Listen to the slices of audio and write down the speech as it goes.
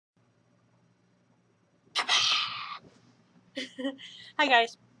Hi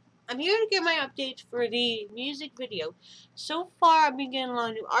guys, I'm here to give my updates for the music video. So far I've been getting a lot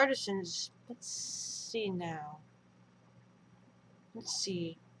of new artisans. Let's see now. Let's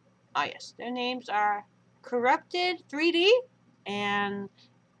see. Ah yes, their names are Corrupted 3D and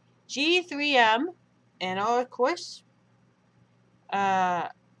G3M and of course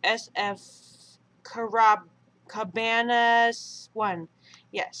SF Cabanas 1.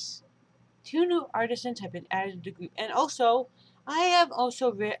 Yes. Two new artisans have been added to the group, and also I've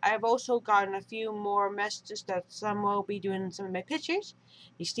also gotten a few more messages that some will be doing some of my pictures,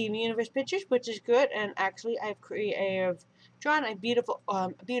 the Steven Universe pictures, which is good. And actually, I've drawn a beautiful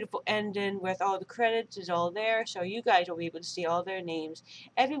ending with all the credits is all there, so you guys will be able to see all their names,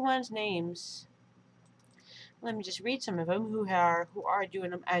 everyone's names. Let me just read some of them who are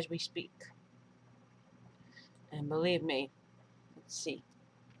doing them as we speak. And believe me, let's see.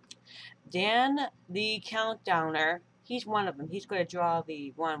 Dan the Countdowner, he's one of them. He's going to draw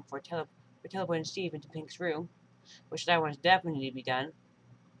the one for Teleport and Steve into Pink's room, which that one's definitely to be done.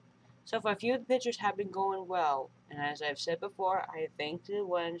 So far, a few of the pictures have been going well, and as I've said before, I thank the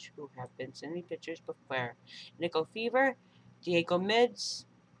ones who have been sending pictures before. Nico Fever, Diego Mids,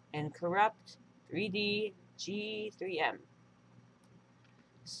 and Corrupt 3D G3M.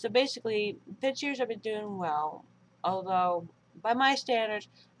 So basically, pictures have been doing well, although by my standards,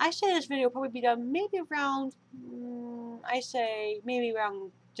 I say this video will probably be done maybe around, I say maybe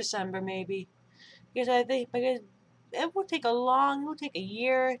around December maybe, because it will take a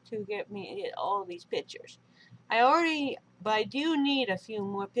year to get all these pictures. But I do need a few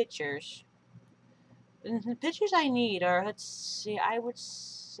more pictures. And the pictures I need are, let's see, I would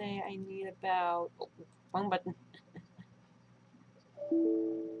say I need about, wrong button.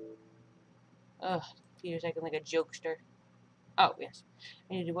 Ugh, Peter's acting like a jokester. Oh, yes.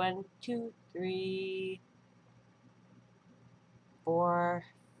 I need 1, 2, 3, 4,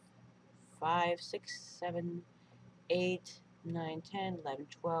 5, 6, 7, 8, 9, 10, 11,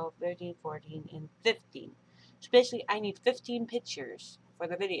 12, 13, 14, and 15. So basically, I need 15 pictures for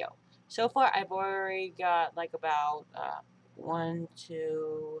the video. So far, I've already got like about 1,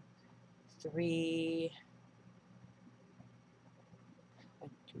 2, 3,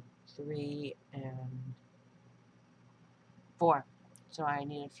 1, 2, 3, and 4. So I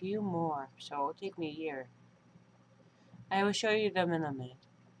need a few more. So it'll take me a year. I will show you them in a minute,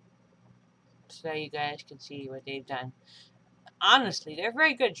 so that you guys can see what they've done. Honestly, they're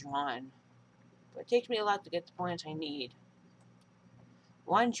very good drawn, but it takes me a lot to get the points I need.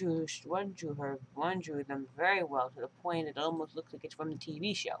 One drew them very well to the point it almost looks like it's from the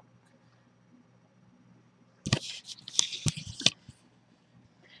TV show.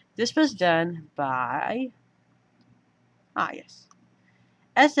 This was done by yes,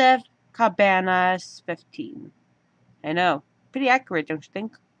 SF Cabanas 15. I know, pretty accurate, don't you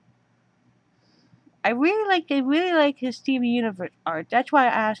think? I really like his Steven Universe art. That's why I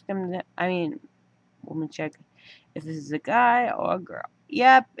asked him. Let me check if this is a guy or a girl.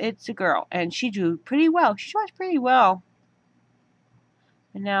 Yep, it's a girl, and she drew pretty well. She draws pretty well.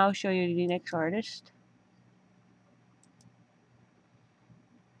 And now I'll show you the next artist.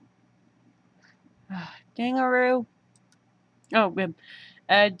 Dangaroo. Oh,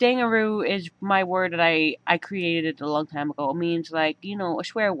 Dangaroo is my word that I created a long time ago. It means like, a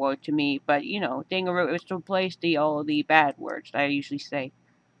swear word to me, but Dangaroo is to replace all the bad words that I usually say.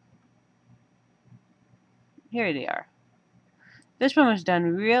 Here they are. This one was done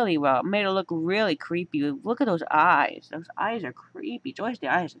really well. It made it look really creepy. Look at those eyes. Those eyes are creepy. It's always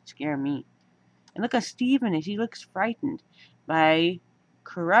the eyes that scare me. And look how Steven is. He looks frightened. By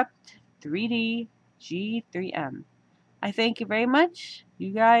Corrupt 3D G3M. I thank you very much.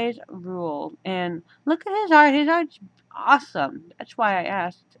 You guys rule. And look at his art. His art's awesome. That's why I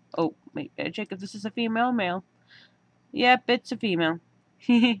asked. Oh, wait. Check if this is a female or male. Yep, it's a female.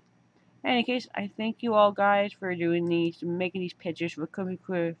 In any case, I thank you all guys for doing these, making these pictures for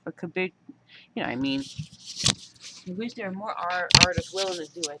Kabir. I mean. I wish there were more artists willing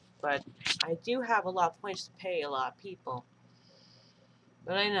to do it, but I do have a lot of points to pay a lot of people.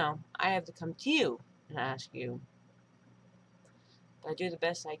 But I know, I have to come to you and ask you. But I do the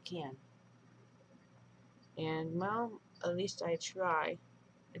best I can. And, well, at least I try.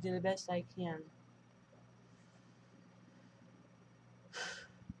 I do the best I can.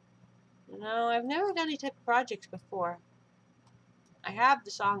 I've never done any type of projects before. I have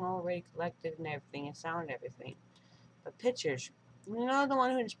the song already collected and everything, and sound and everything. But pictures. The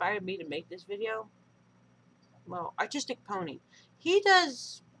one who inspired me to make this video? Well, Artistic Pony.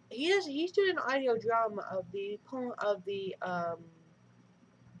 He's doing an audio drama of the poem of the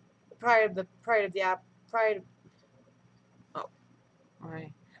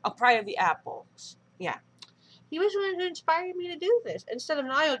Right. Oh, Pride of the Apples. Yeah. He was the one who inspired me to do this. Instead of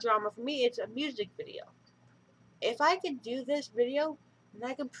an audio drama, for me, it's a music video. If I could do this video, then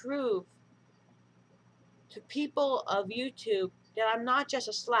I can prove to people of YouTube that I'm not just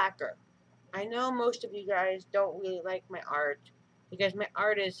a slacker. I know most of you guys don't really like my art because my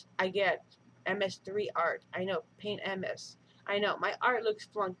art is, I get MS3 art. I know, Paint MS. I know, my art looks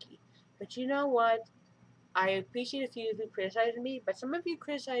flunky. But you know what? I appreciate a few of you criticizing me, but some of you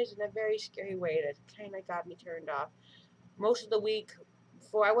criticize in a very scary way that kind of got me turned off. Most of the week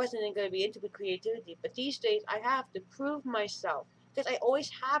before, I wasn't going to be into the creativity, but these days I have to prove myself because I always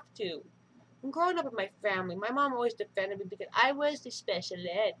have to. I'm growing up with my family. My mom always defended me because I was the special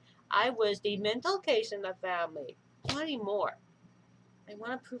ed. I was the mental case in the family. Not anymore. I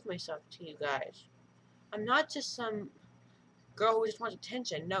want to prove myself to you guys. I'm not just some girl who just wants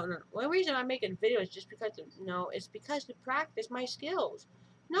attention. No, no. The only reason I'm making videos is just because it's because to practice my skills.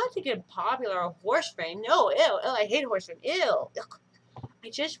 Not to get popular or horse fame. No, ew, I hate horse fame. Ew. Ugh. I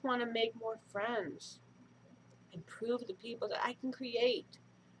just want to make more friends and prove to people that I can create.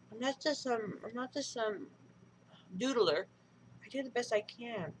 I'm not just some doodler. I do the best I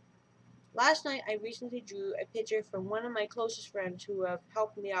can. Last night, I recently drew a picture from one of my closest friends who have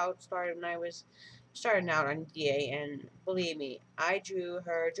helped me out when I was starting out on DA, and believe me, I drew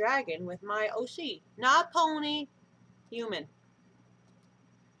her dragon with my OC. Not pony, human.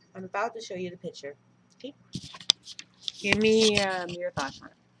 I'm about to show you the picture. Okay? Give me your thoughts on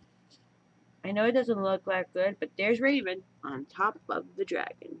it. I know it doesn't look that good, but there's Raven on top of the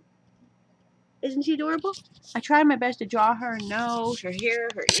dragon. Isn't she adorable? I tried my best to draw her nose, her hair,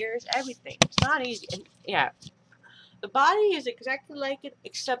 her ears, everything. It's not easy. And yeah, the body is exactly like it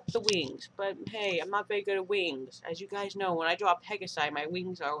except the wings. But hey, I'm not very good at wings. As you guys know, when I draw Pegasi, my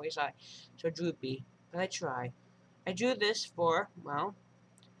wings are always so droopy. But I try. I drew this for, well,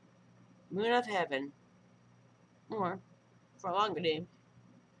 Moon of Heaven. Or, for a longer name,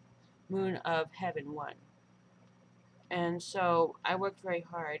 Moon of Heaven 1. And so I worked very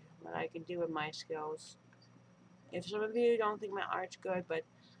hard what I can do with my skills. If some of you don't think my art's good, but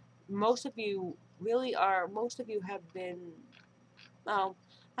most of you have been, well,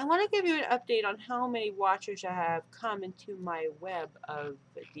 I want to give you an update on how many watchers I have come into my web of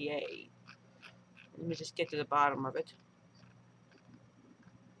DA. Let me just get to the bottom of it.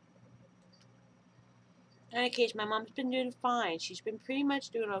 In any case, my mom's been doing fine. She's been pretty much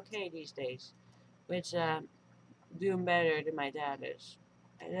doing okay these days, which doing better than my dad is.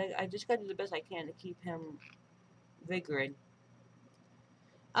 I just got to do the best I can to keep him vigored.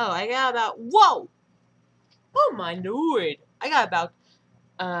 Oh, I got about, whoa! Oh my lord! I got about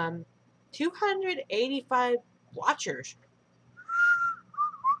 285 watchers.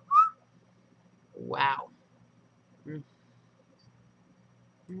 Wow. And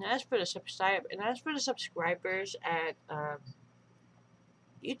as for the subscribers at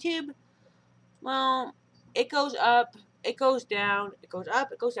YouTube, well, it goes up, it goes down, it goes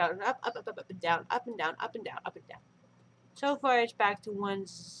up, it goes down, and up, up, up, up, up, and down, up and down, up and down, up and down. So far, it's back to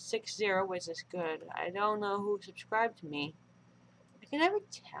 160, which is good. I don't know who subscribed to me. I can never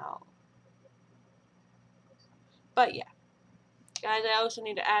tell. But yeah. Guys, I also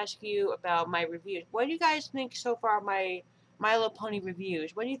need to ask you about my reviews. What do you guys think so far of my My Little Pony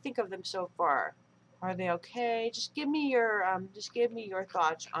reviews? What do you think of them so far? Are they okay? Just give me your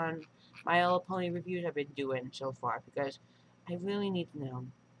thoughts on My Little Pony reviews I've been doing so far, because I really need to know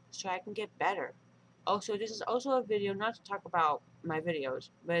so I can get better. Also, this is also a video not to talk about my videos,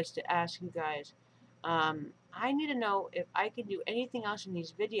 but it's to ask you guys. I need to know if I can do anything else in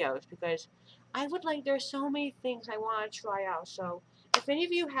these videos, because there's so many things I want to try out. So if any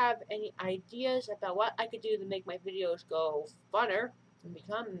of you have any ideas about what I could do to make my videos go funner and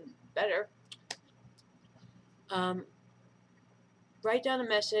become better, write down a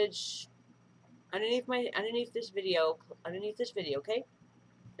message underneath this video, okay?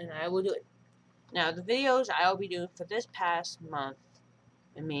 And I will do it. Now, the videos I'll be doing for this past month,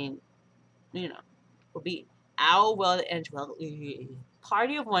 will be Owl Well It Ends Well,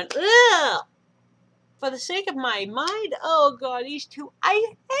 Party of One, ugh! For the sake of my mind, oh god, these two, I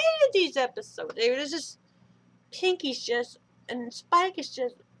hated these episodes. There's just, Pinky's just, and Spike is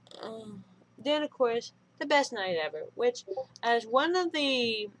just, then of course, the best night ever, which, as one of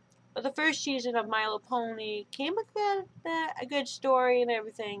the first season of My Little Pony, came with a good story and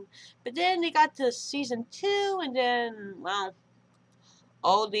everything, but then they got to season 2, and then, well,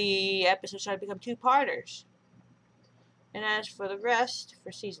 all the episodes started to become two-parters. And as for the rest,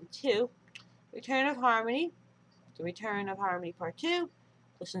 for season 2, Return of Harmony, The Return of Harmony Part 2,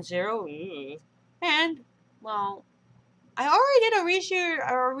 Listen Zero, and, well, I already did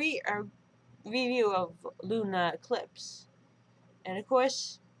a review of Luna Eclipse. And of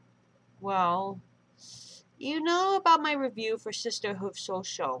course, well, you know about my review for Sisterhood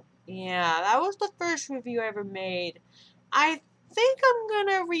Social. Yeah, that was the first review I ever made. I think I'm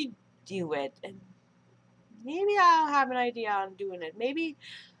gonna redo it. And maybe I'll have an idea on doing it. Maybe,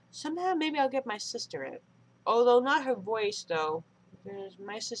 somehow, maybe I'll get my sister in it. Although not her voice, though. Because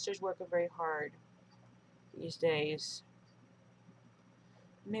my sister's working very hard these days.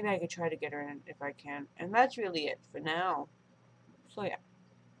 Maybe I could try to get her in if I can. And that's really it for now. So yeah.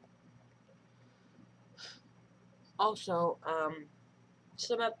 Also,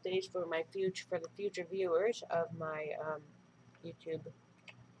 some updates for the future viewers of my YouTube.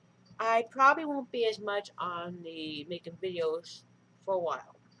 I probably won't be as much on the making videos for a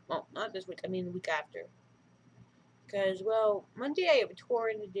while. Well, not this week. I mean the week after. Because, well, Monday I have a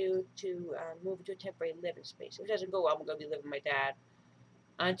touring to do to move into a temporary living space. If it doesn't go well, I'm going to be living with my dad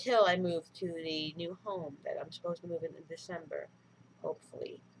until I move to the new home that I'm supposed to move in December,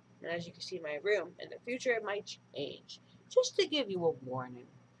 hopefully. And as you can see, my room in the future it might change. Just to give you a warning.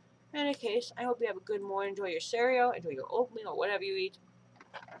 In any case, I hope you have a good morning. Enjoy your cereal, enjoy your oatmeal, or whatever you eat.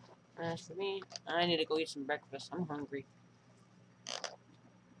 As for me, I need to go eat some breakfast. I'm hungry.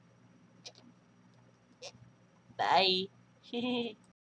 Bye.